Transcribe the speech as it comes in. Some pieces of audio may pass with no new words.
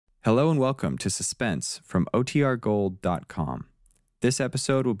Hello and welcome to Suspense from OTRGold.com. This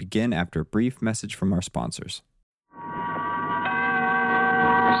episode will begin after a brief message from our sponsors.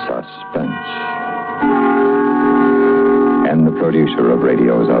 Suspense. And the producer of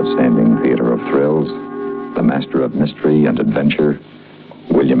radio's outstanding theater of thrills, the master of mystery and adventure,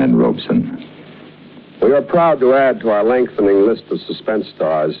 William N. Robeson. We are proud to add to our lengthening list of suspense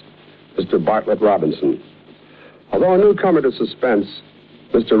stars Mr. Bartlett Robinson. Although a newcomer to suspense,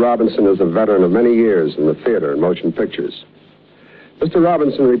 Mr. Robinson is a veteran of many years in the theater and motion pictures. Mr.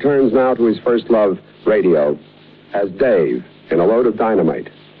 Robinson returns now to his first love, radio, as Dave in A Load of Dynamite,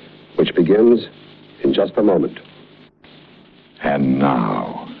 which begins in just a moment. And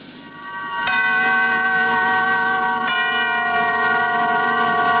now,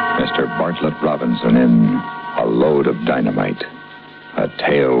 Mr. Bartlett Robinson in A Load of Dynamite. A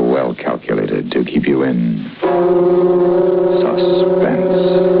tale well calculated to keep you in suspense.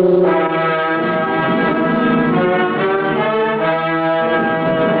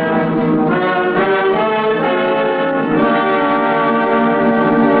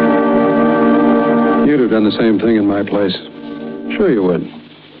 You'd have done the same thing in my place. Sure you would.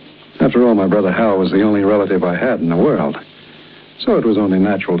 After all, my brother Hal was the only relative I had in the world. So it was only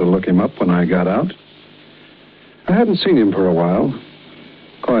natural to look him up when I got out. I hadn't seen him for a while.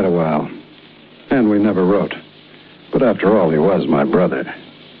 Quite a while. And we never wrote. But after all, he was my brother.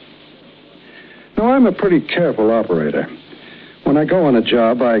 Now, I'm a pretty careful operator. When I go on a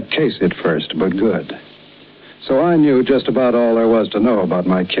job, I case it first, but good. So I knew just about all there was to know about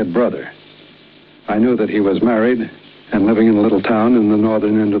my kid brother. I knew that he was married and living in a little town in the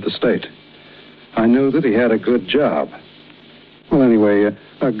northern end of the state. I knew that he had a good job. Well, anyway,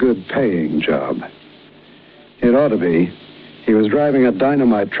 a good paying job. It ought to be. He was driving a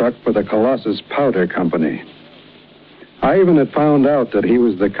dynamite truck for the Colossus Powder Company. I even had found out that he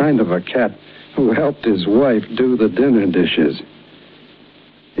was the kind of a cat who helped his wife do the dinner dishes.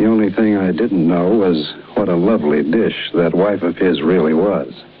 The only thing I didn't know was what a lovely dish that wife of his really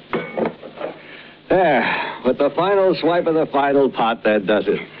was. There, with the final swipe of the final pot, that does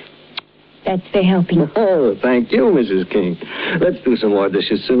it. That's the helping. Oh, thank you, Mrs. King. Let's do some more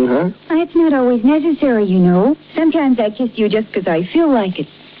dishes soon, huh? It's not always necessary, you know. Sometimes I kiss you just because I feel like it.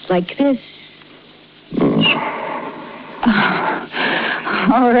 Like this.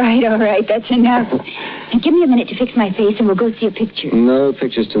 All right. That's enough. Now, give me a minute to fix my face and we'll go see a picture. No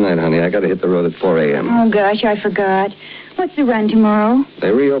pictures tonight, honey. I got to hit the road at 4 a.m. Oh, gosh, I forgot. What's the run tomorrow?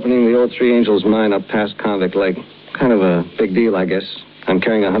 They're reopening the old Three Angels mine up past Convict Lake. Kind of a big deal, I guess. I'm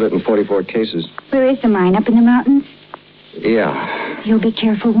carrying 144 cases. Where is the mine? Up in the mountains? Yeah. You'll be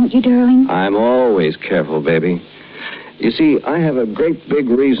careful, won't you, darling? I'm always careful, baby. You see, I have a great big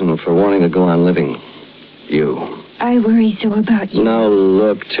reason for wanting to go on living. You. I worry so about you. Now,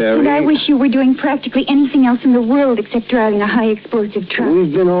 look, Terry. And I wish you were doing practically anything else in the world except driving a high-explosive truck.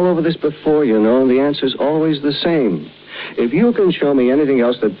 We've been all over this before, you know, and the answer's always the same. If you can show me anything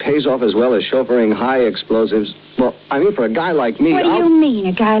else that pays off as well as chauffeuring high explosives, well, I mean, for a guy like me... What do you mean,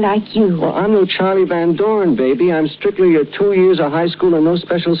 a guy like you? Well, I'm no Charlie Van Doren, baby. I'm strictly a 2 years of high school and no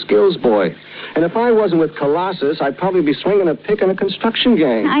special skills boy. And if I wasn't with Colossus, I'd probably be swinging a pick in a construction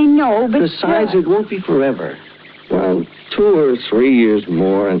gang. I know, but... Besides, it won't be forever. Well, 2 or 3 years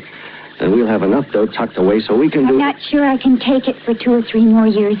more, and then we'll have enough dough tucked away so we can do... I'm not sure I can take it for 2 or 3 more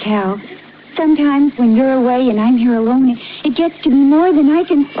years, Hal. Sometimes when you're away and I'm here alone, it gets to be more than I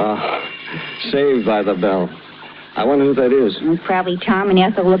can... Saved by the Bell. I wonder who that is. Probably Tom and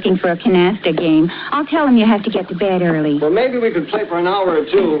Ethel looking for a canasta game. I'll tell them you have to get to bed early. Well, maybe we could play for an hour or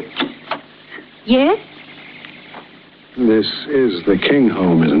two. Yes? This is the King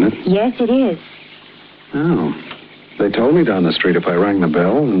home, isn't it? Yes, it is. Oh. They told me down the street if I rang the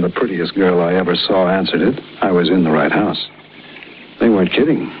bell and the prettiest girl I ever saw answered it, I was in the right house. They weren't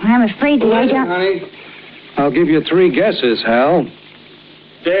kidding. I'm afraid that I don't... honey? I'll give you 3 guesses, Hal.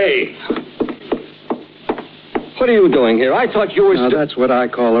 Dave. What are you doing here? I thought you were... Now, that's what I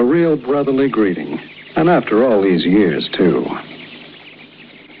call a real brotherly greeting. And after all these years, too.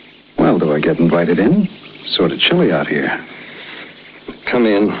 Well, do I get invited in? Sort of chilly out here. Come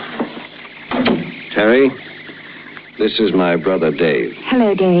in. Terry, this is my brother, Dave.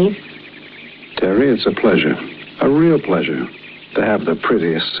 Hello, Dave. Terry, it's a pleasure. A real pleasure. To have the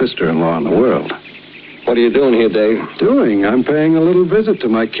prettiest sister-in-law in the world. What are you doing here, Dave? I'm paying a little visit to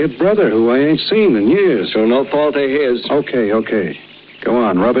my kid brother, who I ain't seen in years. Through no fault of his. Okay. Go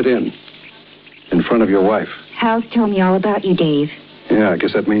on, rub it in front of your wife. Hal's told me all about you, Dave. Yeah, I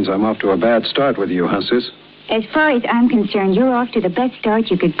guess that means I'm off to a bad start with you, huh, sis? As far as I'm concerned, you're off to the best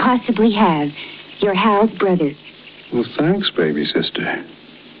start you could possibly have. You're Hal's brother. Well, thanks, baby sister.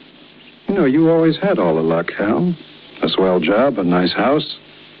 You know, you always had all the luck, Hal. A swell job, a nice house,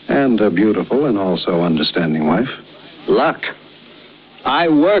 and a beautiful and also understanding wife. Luck. I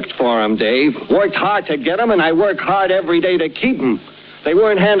worked for 'em, Dave. Worked hard to get 'em, and I work hard every day to keep 'em. They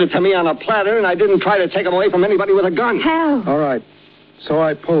weren't handed to me on a platter, and I didn't try to take 'em away from anybody with a gun. Hal. All right. So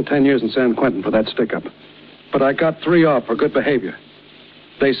I pulled 10 years in San Quentin for that stick-up. But I got 3 off for good behavior.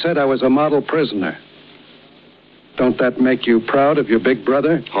 They said I was a model prisoner. Don't that make you proud of your big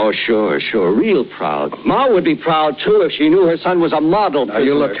brother? Oh, sure. Real proud. Ma would be proud, too, if she knew her son was a model prisoner. Now,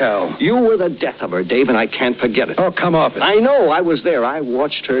 you look, Hal. You were the death of her, Dave, and I can't forget it. Oh, come off it. I know. I was there. I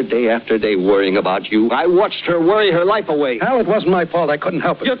watched her day after day worrying about you. I watched her worry her life away. Hal, it wasn't my fault. I couldn't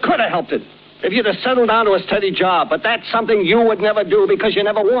help it. You could have helped it if you'd have settled down to a steady job, but that's something you would never do because you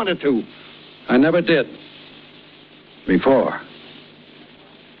never wanted to. I never did. Before.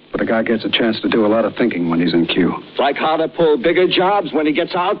 But a guy gets a chance to do a lot of thinking when he's in queue. Like how to pull bigger jobs when he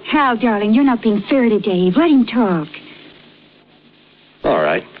gets out. Hal, darling, you're not being fair to Dave. Let him talk. All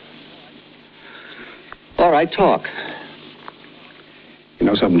right. Talk. You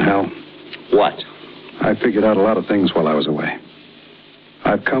know something, Hal? What? I figured out a lot of things while I was away.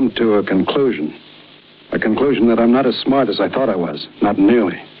 I've come to a conclusion. A conclusion that I'm not as smart as I thought I was. Not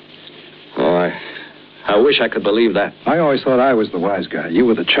nearly. Oh, I wish I could believe that. I always thought I was the wise guy. You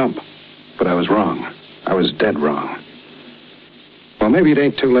were the chump. But I was wrong. I was dead wrong. Well, maybe it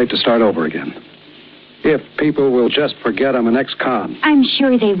ain't too late to start over again. If people will just forget I'm an ex-con. I'm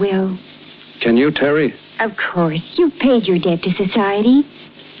sure they will. Can you, Terry? Of course. You've paid your debt to society.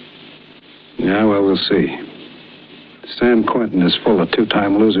 Yeah, well, we'll see. San Quentin is full of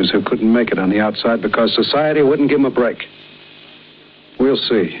 2-time losers who couldn't make it on the outside because society wouldn't give them a break. We'll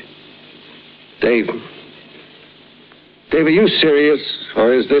see. Dave, are you serious?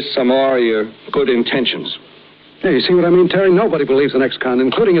 Or is this some more of your good intentions? Yeah, you see what I mean, Terry? Nobody believes in ex-con,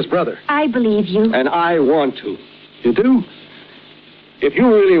 including his brother. I believe you. And I want to. You do? If you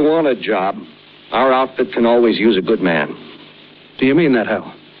really want a job, our outfit can always use a good man. Do you mean that,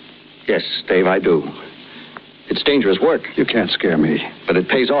 Hal? Yes, Dave, I do. It's dangerous work. You can't scare me. But it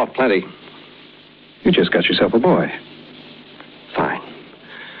pays off plenty. You just got yourself a boy.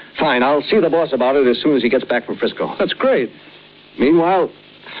 Fine, I'll see the boss about it as soon as he gets back from Frisco. That's great. Meanwhile,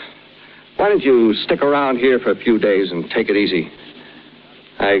 why don't you stick around here for a few days and take it easy?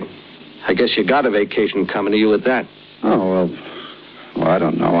 I guess you got a vacation coming to you at that. Oh, well, I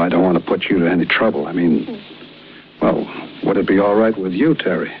don't know. I don't want to put you to any trouble. I mean, well, would it be all right with you,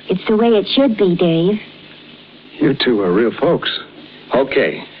 Terry? It's the way it should be, Dave. You two are real folks.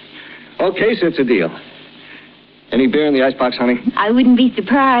 Okay, so it's a deal. Any beer in the icebox, honey? I wouldn't be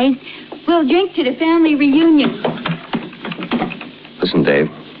surprised. We'll drink to the family reunion. Listen, Dave.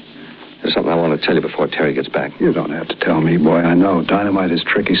 There's something I want to tell you before Terry gets back. You don't have to tell me, boy. I know. Dynamite is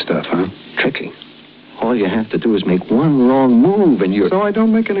tricky stuff, huh? Tricky? All you have to do is make one wrong move and you're... So I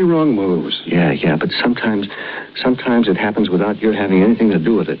don't make any wrong moves. Yeah, but sometimes it happens without your having anything to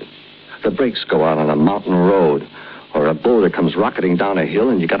do with it. The brakes go out on a mountain road, or a boulder comes rocketing down a hill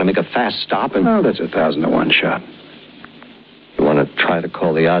and you got to make a fast stop and... Oh, that's 1,000 to 1 shot. You want to try to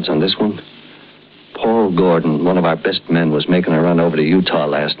call the odds on this one? Paul Gordon, one of our best men, was making a run over to Utah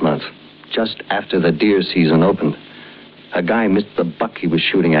last month, just after the deer season opened. A guy missed the buck he was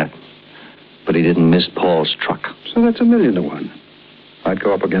shooting at, but he didn't miss Paul's truck. So that's 1,000,000 to 1. I'd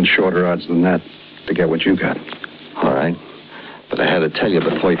go up against shorter odds than that to get what you got. All right. But I had to tell you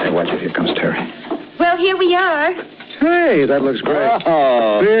before you... Hey, watch it. Here comes Terry. Well, here we are. Hey, that looks great.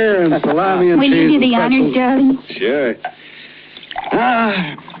 Oh. Beer and salami and Will cheese you do the and honors, pretzels. darling? Sure.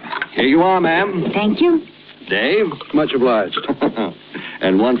 Here you are, ma'am. Thank you. Dave. Much obliged.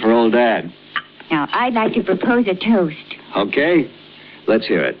 And one for old Dad. Now, I'd like to propose a toast. Okay? Let's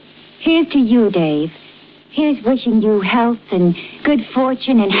hear it. Here's to you, Dave. Here's wishing you health and good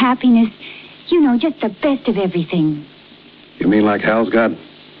fortune and happiness. You know, just the best of everything. You mean like Hal's got?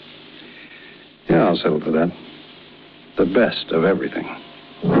 Yeah, I'll settle for that. The best of everything.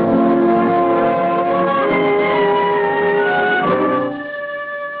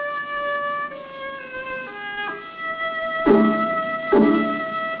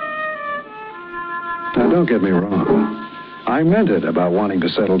 Now, don't get me wrong. I meant it about wanting to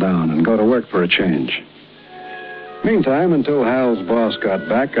settle down and go to work for a change. Meantime, until Hal's boss got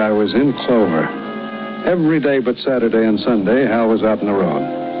back, I was in clover. Every day but Saturday and Sunday, Hal was out on the road.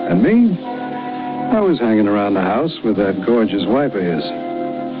 And me? I was hanging around the house with that gorgeous wife of his.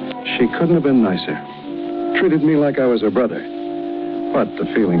 She couldn't have been nicer. Treated me like I was her brother. But the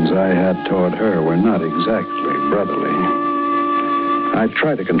feelings I had toward her were not exactly brotherly. I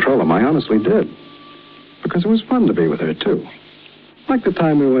tried to control them. I honestly did. Because it was fun to be with her, too. Like the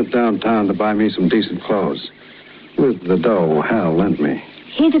time we went downtown to buy me some decent clothes. With the dough Hal lent me.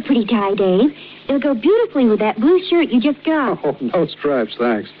 Here's a pretty tie, Dave. They'll go beautifully with that blue shirt you just got. Oh, no stripes,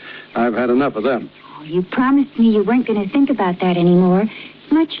 thanks. I've had enough of them. Oh, you promised me you weren't going to think about that anymore,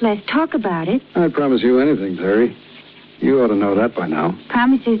 much less talk about it. I'd promise you anything, Terry. You ought to know that by now.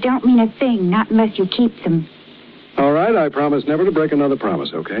 Promises don't mean a thing, not unless you keep them. All right, I promise never to break another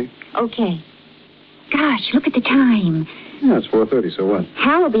promise, okay? Okay. Gosh, look at the time. Yeah, it's 4:30, so what?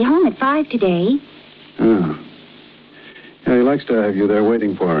 Hal will be home at 5 today. Oh. Yeah, he likes to have you there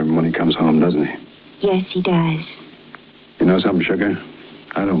waiting for him when he comes home, doesn't he? Yes, he does. You know something, Sugar?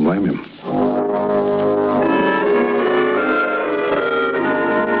 I don't blame him.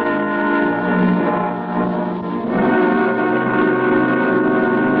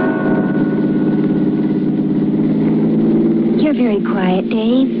 You're very quiet,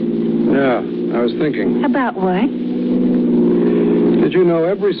 Dave. Yeah, I was thinking. About what? Did you know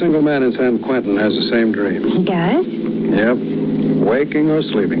every single man in San Quentin has the same dream? He does? Yep. Waking or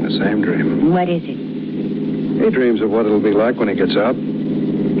sleeping, the same dream. What is it? He dreams of what it'll be like when he gets out.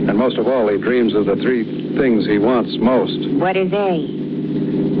 And most of all, he dreams of the three things he wants most. What is they?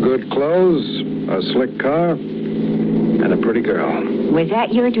 Good clothes, a slick car, and a pretty girl. Was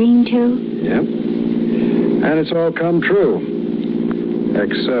that your dream, too? Yep. And it's all come true.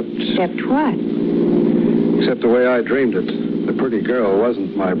 Except what? Except the way I dreamed it. The pretty girl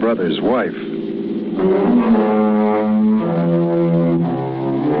wasn't my brother's wife.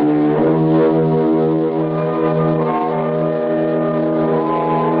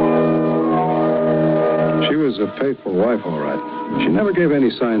 She was a faithful wife, all right. She never gave any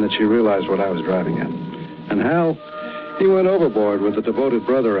sign that she realized what I was driving at. And Hal, he went overboard with the devoted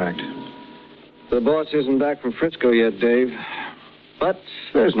brother act. The boss isn't back from Frisco yet, Dave. But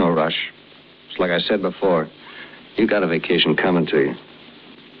there's no rush. It's like I said before. You got a vacation coming to you.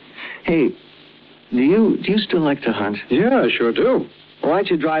 Hey, do you still like to hunt? Yeah, I sure do. Why don't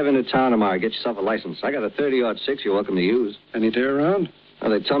you drive into town tomorrow, get yourself a license? I got a 30-06 you're welcome to use. Any deer around?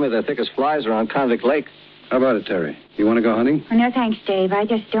 Well, they tell me the thickest flies are on Convict Lake. How about it, Terry? You want to go hunting? Oh, no, thanks, Dave. I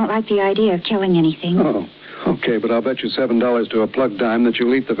just don't like the idea of killing anything. Oh, okay, but I'll bet you $7 to a plug dime that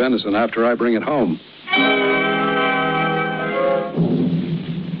you'll eat the venison after I bring it home.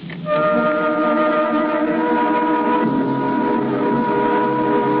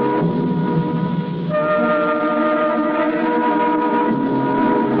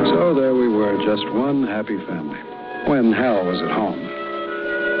 So there we were, just one happy family, when Hal was at home.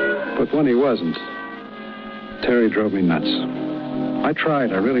 But when he wasn't, Terry drove me nuts. I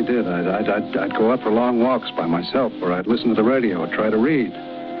tried, I really did. I'd go out for long walks by myself, or I'd listen to the radio or try to read.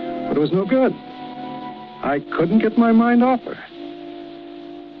 But it was no good. I couldn't get my mind off her.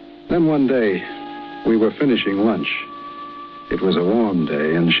 Then one day, we were finishing lunch. It was a warm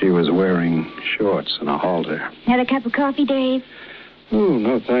day, and she was wearing shorts and a halter. Another cup of coffee, Dave? Oh,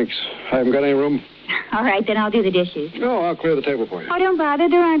 no, thanks. I haven't got any room. All right, then I'll do the dishes. No, I'll clear the table for you. Oh, don't bother.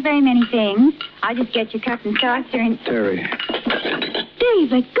 There aren't very many things. I'll just get your cup and saucer and... Terry,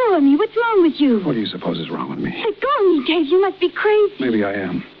 Dave, let go of me. What's wrong with you? what do you suppose is wrong with me? Let go of me, Dave. You must be crazy. Maybe I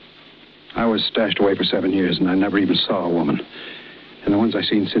am. I was stashed away for 7 years, and I never even saw a woman. And the ones I've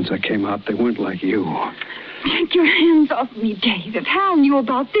seen since I came out, they weren't like you. Take your hands off me, Dave. If Hal knew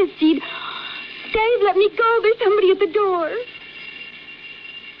about this, he'd... Dave, let me go. There's somebody at the door.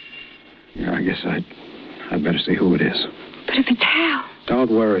 Yeah, I guess I'd better see who it is. But if it's Hal...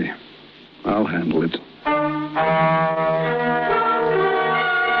 Don't worry. I'll handle it.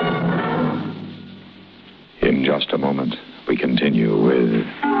 In just a moment, we continue with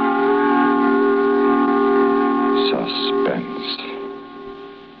Suspense.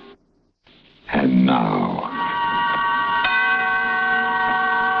 And now,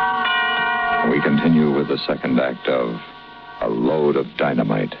 we continue with the second act of A Load of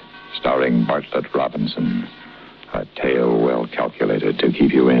Dynamite, starring Bartlett Robinson. A tale well calculated to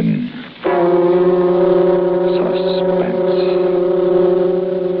keep you in suspense.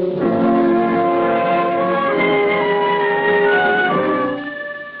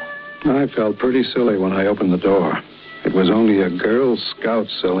 I felt pretty silly when I opened the door. It was only a Girl Scout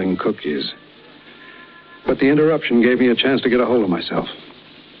selling cookies. But the interruption gave me a chance to get a hold of myself.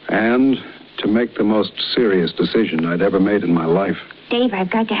 And to make the most serious decision I'd ever made in my life. Dave, I've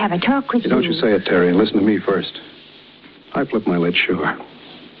got to have a talk with you. Don't you say it, Terry. Listen to me first. I flipped my lid, sure.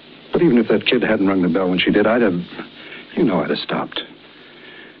 But even if that kid hadn't rung the bell when she did, I'd have stopped.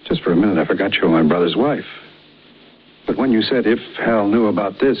 Just for a minute, I forgot you were my brother's wife. But when you said if Hal knew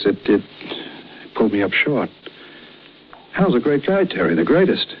about this, it pulled me up short. Hal's a great guy, Terry, the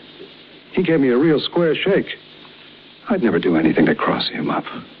greatest. He gave me a real square shake. I'd never do anything to cross him up.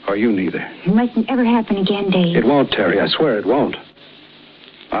 Or you neither. It mustn't ever happen again, Dave. It won't, Terry. I swear it won't.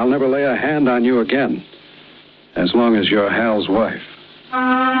 I'll never lay a hand on you again. As long as you're Hal's wife.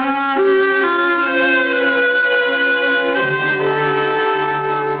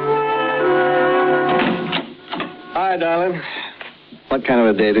 Hi, darling. What kind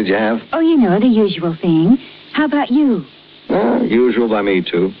of a day did you have? Oh, you know, the usual thing. How about you? Usual by me,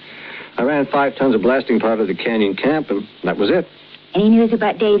 too. I ran 5 tons of blasting powder to Canyon Camp, and that was it. Any news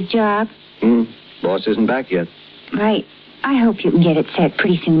about Dave's job? Boss isn't back yet. Right. I hope you can get it set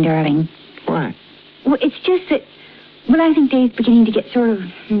pretty soon, darling. Why? Well, it's just that... Well, I think Dave's beginning to get sort of,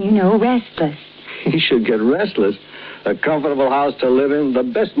 restless. He should get restless. A comfortable house to live in, the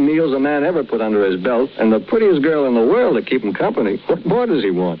best meals a man ever put under his belt, and the prettiest girl in the world to keep him company. What more does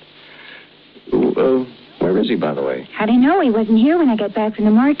he want? Where is he, by the way? How do you know? He wasn't here when I got back from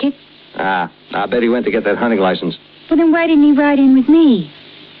the market. I bet he went to get that hunting license. Well, then why didn't he ride in with me?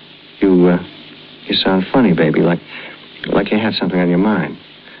 You sound funny, baby, like you had something on your mind.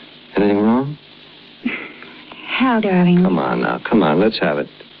 Anything wrong? Hal, darling. Come on now, let's have it.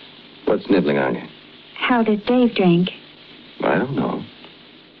 What's nibbling on you? How does Dave drink? I don't know.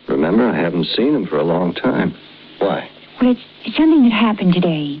 Remember, I haven't seen him for a long time. Why? Well, it's something that happened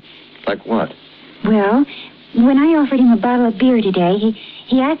today. Like what? Well, when I offered him a bottle of beer today,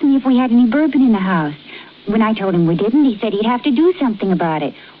 he asked me if we had any bourbon in the house. When I told him we didn't, he said he'd have to do something about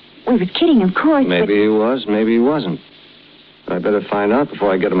it. We was kidding, of course, Maybe he was, maybe he wasn't. I better find out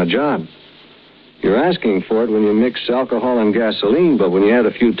before I get him a job. You're asking for it when you mix alcohol and gasoline, but when you add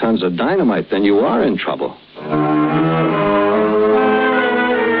a few tons of dynamite, then you are in trouble.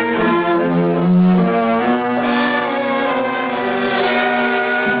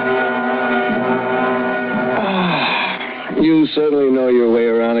 You certainly know your way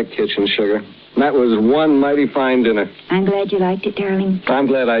around a kitchen, sugar. That was one mighty fine dinner. I'm glad you liked it, darling. I'm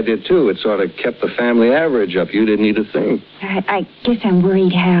glad I did, too. It sort of kept the family average up. You didn't eat a thing. I guess I'm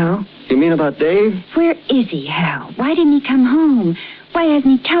worried, Hal. You mean about Dave? Where is he, Hal? Why didn't he come home? Why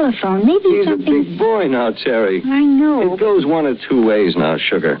hasn't he telephoned? Maybe He's something... a big boy now, Terry. I know. It goes one of two ways now,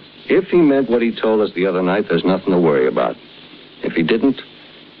 sugar. If he meant what he told us the other night, there's nothing to worry about. If he didn't,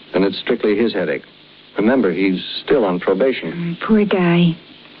 then it's strictly his headache. Remember, he's still on probation. Poor guy.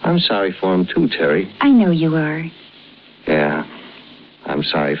 I'm sorry for him, too, Terry. I know you are. Yeah. I'm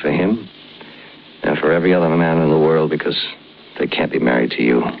sorry for him. And for every other man in the world, because they can't be married to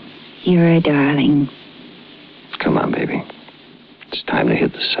you. You're a darling. Come on, baby. It's time to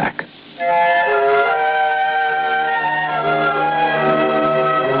hit the sack.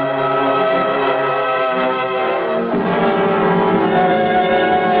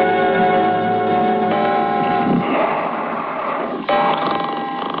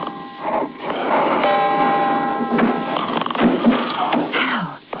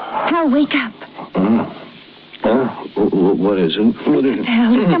 Wake up. What is it? What is it?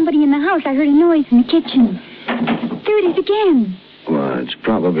 Hal, there's somebody in the house. I heard a noise in the kitchen. There it is again. Well, it's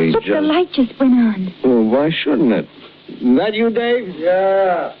probably Look, just... the light just went on. Well, why shouldn't it? That you, Dave?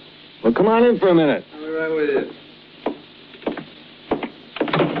 Yeah. Well, come on in for a minute. I'll be right with you.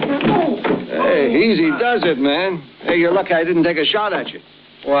 Hey, easy does it, man. Hey, you're lucky I didn't take a shot at you.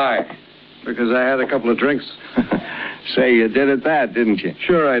 Why? Because I had a couple of drinks. Say, you did it bad, didn't you?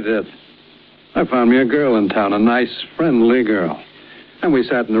 Sure I did. I found me a girl in town, a nice, friendly girl. And we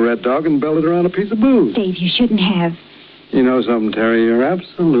sat in the Red Dog and belted around a piece of booze. Dave, you shouldn't have. You know something, Terry? You're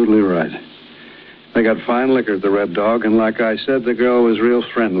absolutely right. They got fine liquor at the Red Dog, and like I said, the girl was real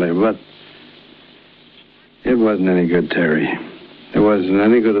friendly, but it wasn't any good, Terry. It wasn't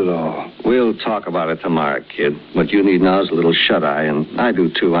any good at all. We'll talk about it tomorrow, kid. What you need now is a little shut-eye, and I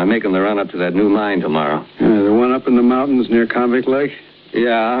do, too. I'm making the run up to that new mine tomorrow. The one up in the mountains near Convict Lake?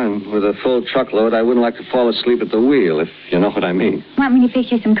 Yeah, and with a full truckload, I wouldn't like to fall asleep at the wheel, if you know what I mean. Want me to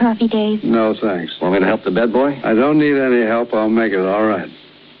fix you some coffee, Dave? No, thanks. Want me to help the bed boy? I don't need any help. I'll make it all right.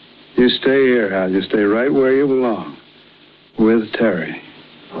 You stay here, Hal. You stay right where you belong. With Terry.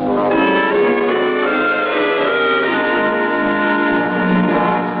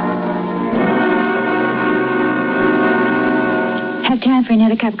 Have time for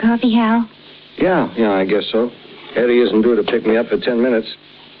another cup of coffee, Hal? Yeah, I guess so. Eddie isn't due to pick me up for 10 minutes.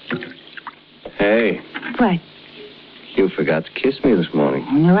 Hey, What? you forgot to kiss me this morning.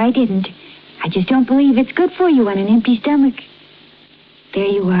 Oh, no, I didn't. I just don't believe it's good for you on an empty stomach. There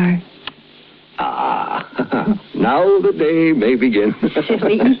you are. Ah, now the day may begin.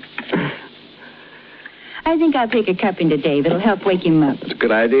 Silly. I think I'll take a cup into Dave. It'll help wake him up. That's a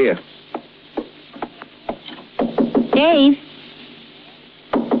good idea. Dave?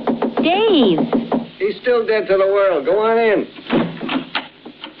 Dave! He's still dead to the world. Go on in.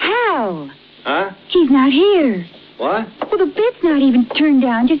 Hal! Huh? He's not here. What? Well, the bed's not even turned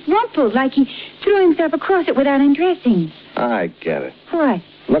down, just rumpled, like he threw himself across it without undressing. I get it. What?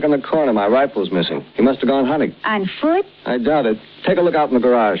 Look in the corner. My rifle's missing. He must have gone hunting. On foot? I doubt it. Take a look out in the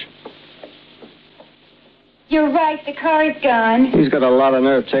garage. You're right, the car's gone. He's got a lot of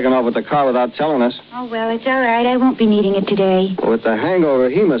nerve taking off with the car without telling us. Oh, well, it's all right. I won't be needing it today. With the hangover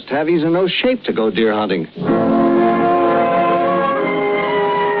he must have, he's in no shape to go deer hunting.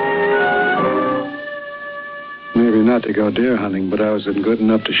 Maybe not to go deer hunting, but I was in good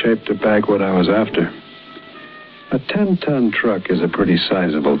enough to shape to bag what I was after. A 10-ton truck is a pretty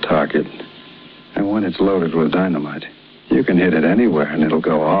sizable target. And when it's loaded with dynamite, you can hit it anywhere and it'll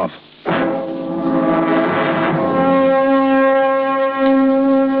go off.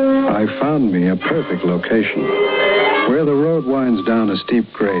 I found me a perfect location, where the road winds down a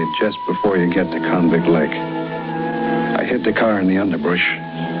steep grade just before you get to Convict Lake. I hid the car in the underbrush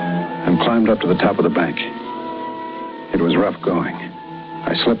and climbed up to the top of the bank. It was rough going.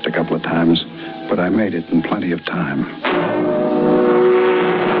 I slipped a couple of times, but I made it in plenty of time.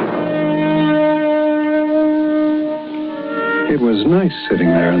 It was nice sitting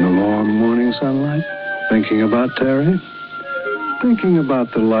there in the warm morning sunlight, thinking about Terry, thinking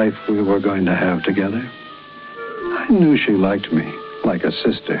about the life we were going to have together. I knew she liked me like a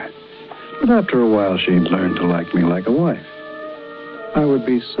sister, but after a while she'd learn to like me like a wife. I would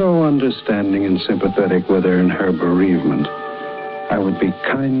be so understanding and sympathetic with her in her bereavement. I would be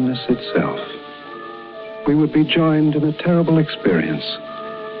kindness itself. We would be joined in a terrible experience.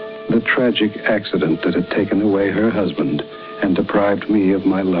 The tragic accident that had taken away her husband and deprived me of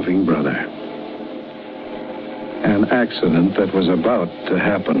my loving brother. An accident that was about to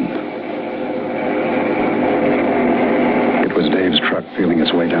happen. It was Dave's truck feeling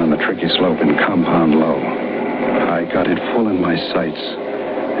its way down the tricky slope in Compound Low. I got it full in my sights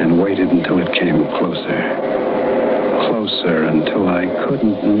and waited until it came closer. Closer until I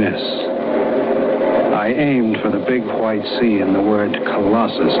couldn't miss. I aimed for the big white C and the word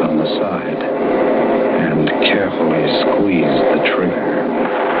Colossus on the side and carefully squeezed the trigger.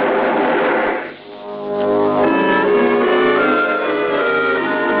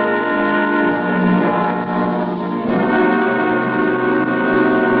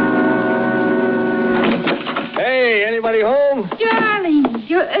 Hey, anybody home? Darling,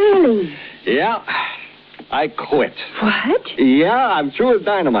 you're early. Yeah, I quit. What? Yeah, I'm through with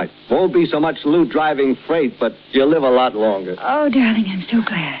dynamite. Won't be so much loot driving freight, but you'll live a lot longer. Oh, darling, I'm so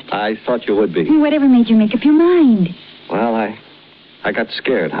glad. I thought you would be. Whatever made you make up your mind? Well, I got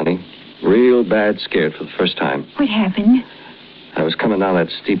scared, honey. Real bad scared for the first time. What happened? I was coming down that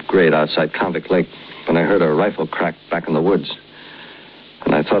steep grade outside Convict Lake when I heard a rifle crack back in the woods.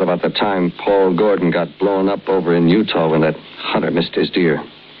 And I thought about the time Paul Gordon got blown up over in Utah when that hunter missed his deer.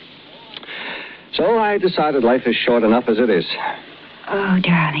 So I decided life is short enough as it is. Oh,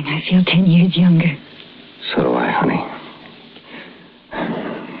 darling, I feel 10 years younger. So do I, honey.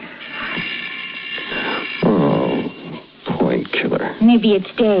 Oh, point killer. Maybe it's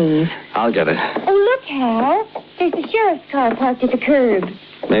Dave. I'll get it. Oh, look, Hal. There's the sheriff's car parked at the curb.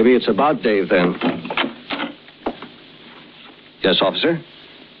 Maybe it's about Dave, then. Yes, officer?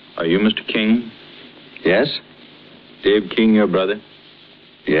 Are you Mr. King? Yes? Dave King, your brother?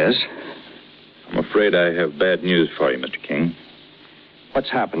 Yes? I'm afraid I have bad news for you, Mr. King. What's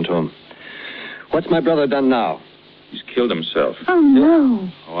happened to him? What's my brother done now? He's killed himself. Oh, no.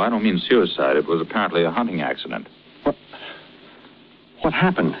 Oh, I don't mean suicide. It was apparently a hunting accident. What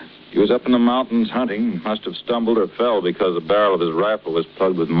happened? He was up in the mountains hunting, must have stumbled or fell because the barrel of his rifle was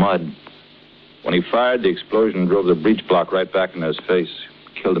plugged with mud. When he fired, the explosion drove the breech block right back into his face.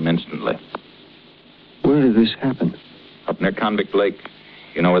 Killed him instantly. Where did this happen? Up near Convict Lake.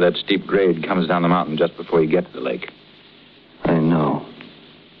 You know where that steep grade comes down the mountain just before you get to the lake. I know.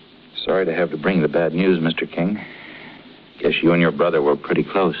 Sorry to have to bring the bad news, Mr. King. Guess you and your brother were pretty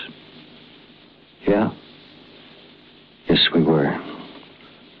close. Yeah. Yes, we were.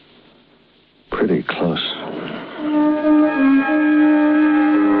 Pretty close.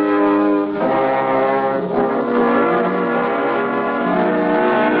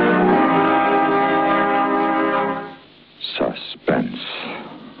 Suspense.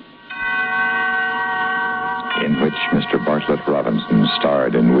 In which Mr. Bartlett Robinson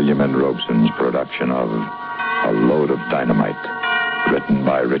starred in William N. Robeson's production of A Load of Dynamite, written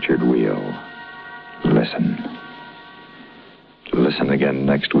by Richard Wheel. Listen. Listen again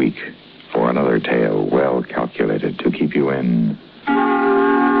next week for another tale well calculated to keep you in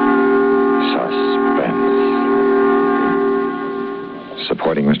suspense.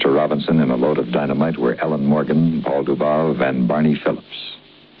 Supporting Mr. Robinson in A Load of Dynamite were Ellen Morgan, Paul Dubov, and Barney Phillips.